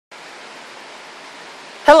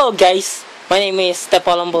Hello guys, my name is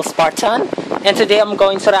TehPolandballSpartan, and today I'm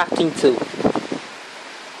going to reacting to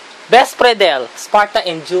Bespredel, Sparta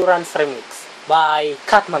Endurance Remix by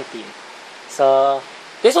CatmanTeam. So,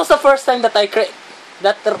 this was the first time that I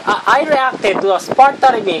reacted to a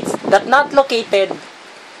Sparta remix that not located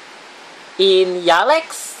in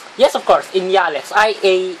Yalex. Yes, of course, in Yalex,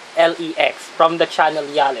 IALEX, from the channel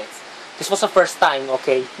Yalex. This was the first time,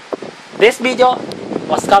 okay? This video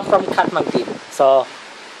was come from CatmanTeam. So,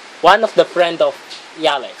 one of the friend of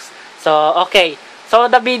Yalex. So, okay. So,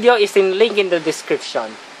 the video is link in the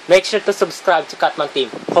description. Make sure to subscribe to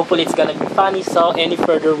CatmanTeam. Hopefully, it's gonna be funny. So, any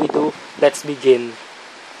further we do, let's begin.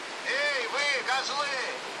 Эй, вы, козлы!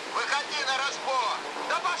 Выходи на разбор!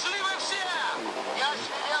 Да пошли вы все! Я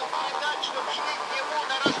велел передать, чтоб шли к нему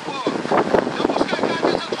на разбор! Да пускай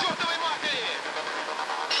катятся к чертовой матери!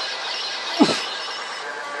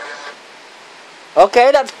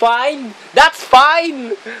 Okay, that's fine. That's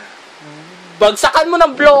fine. Bagsakan mo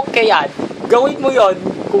ng bloke yan. Gawin mo yon.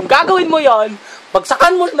 Kung gagawin mo yon,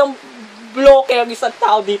 bagsakan mo ng bloke ang isang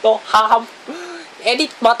tao dito.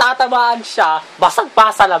 Edit, matatamaan siya. Basag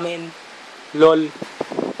pa salamin. Lol.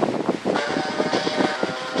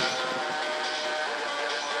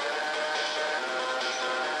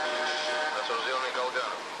 Осужденный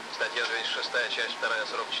Колганов. Статья 206, часть 2,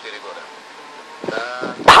 срок 4 года.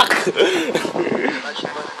 Да. Так.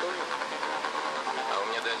 Значит, а у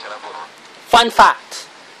меня дайте работу. Fun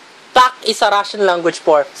fact. Tak is a Russian language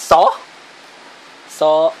for so?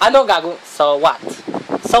 So, ano gagawin? So what?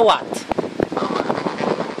 So what? А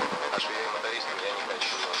что я и мотористом, я не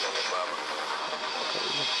хочу, но я не баба.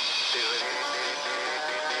 Ты же...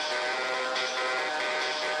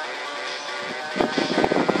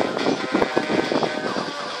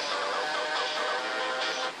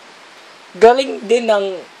 Galing din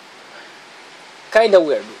ng kinda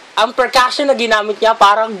weird. Ang percussion na ginamit niya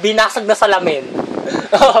parang binasag na salamin.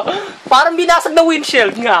 Parang binasag na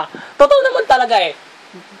windshield nga. Totoo naman talaga eh.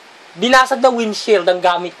 Binasag na windshield ang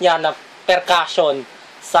gamit niya na percussion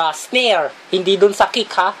sa snare. Hindi dun sa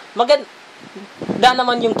kick ha. Maganda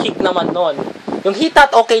naman yung kick naman nun. Yung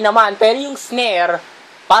hit-out okay naman. Pero yung snare,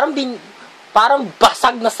 parang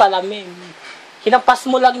basag na salamin. Hinampas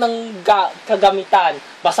mo lang ng kagamitan,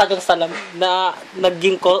 basag ang salamin na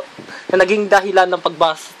naging dahilan ng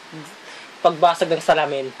pagbasag ng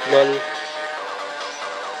salamin. Lol.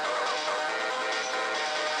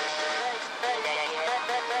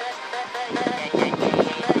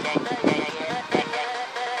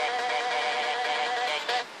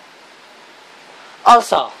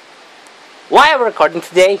 Also, why am I recording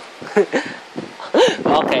today?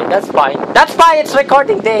 Okay, that's fine. That's fine, it's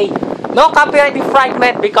recording day. No copyright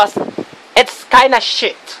infringement because it's kinda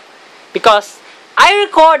shit. Because I'm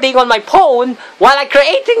recording on my phone while I'm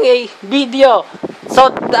creating a video.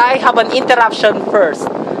 So I have an interruption first.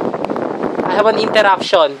 I have an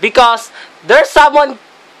interruption because there's someone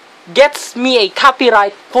gets me a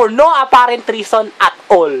copyright for no apparent reason at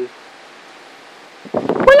all.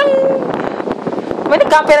 May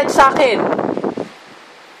nag-copyright sa akin.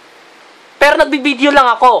 Pero nagbibideo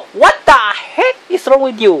lang ako. What the heck is wrong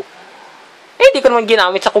with you? Eh, di ko naman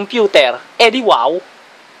ginamit sa computer. Eh, di wow.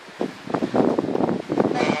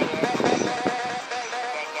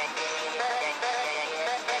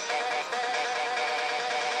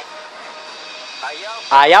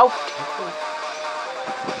 Ayaw.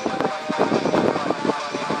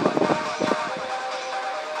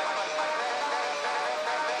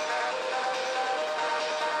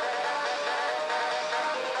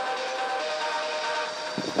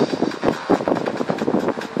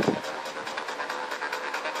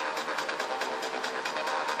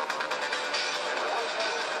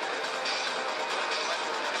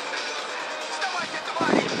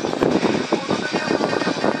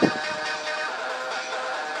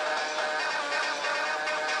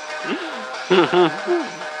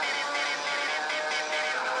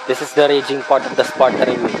 This is the raging part of the Sparta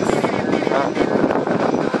remix.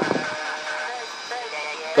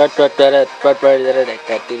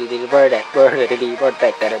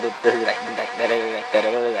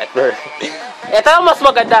 Ito ang mas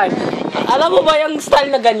maganda. Alam mo ba yung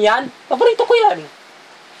style na ganyan? Paborito ko yan.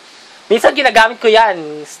 Minsan ginagamit ko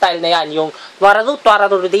yan, style na yan, yung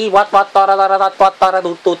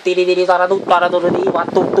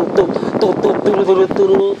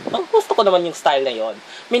gusto ko naman yung style na yon.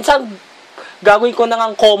 Minsan gagawin ko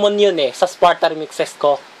nang common yun eh sa Sparta remixes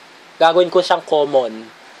ko. Gagawin ko siyang common.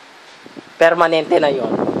 Permanente na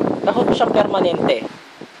yon. Gagawin ko siyang permanente.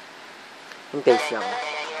 Yung base lang.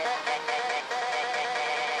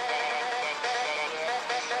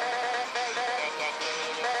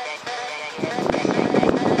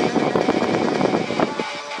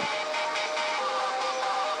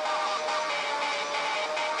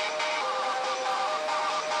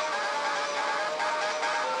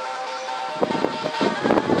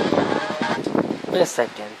 Wait a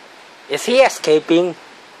second. Is he escaping?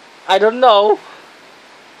 I don't know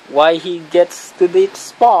why he gets to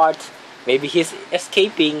this spot. Maybe he's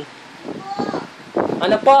escaping.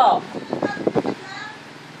 Ano po?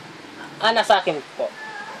 Nasa akin po.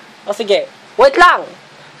 O sige, wait lang!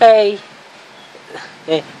 Hey!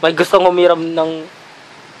 May gustong umiram ng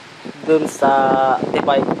dun sa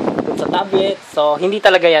dun sa tablet. So, hindi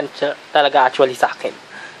talaga yan talaga actually sa akin.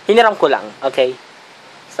 Hiniram ko lang, okay?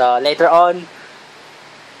 So, later on,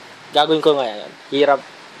 gagawin ko ngayon. Hirap,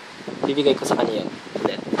 bibigay ko sa kanya yun.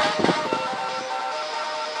 Ulit.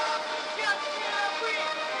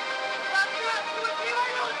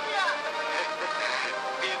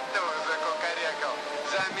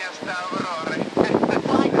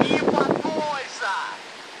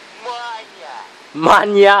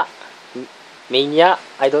 Mania! Mania?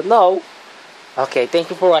 I don't know. Okay, thank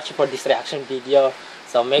you for watching for this reaction video.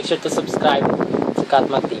 So make sure to subscribe to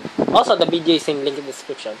CatmanTeam. Also, the video is in link in the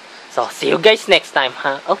description. So see you guys next time,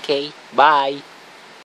 huh? Okay, bye!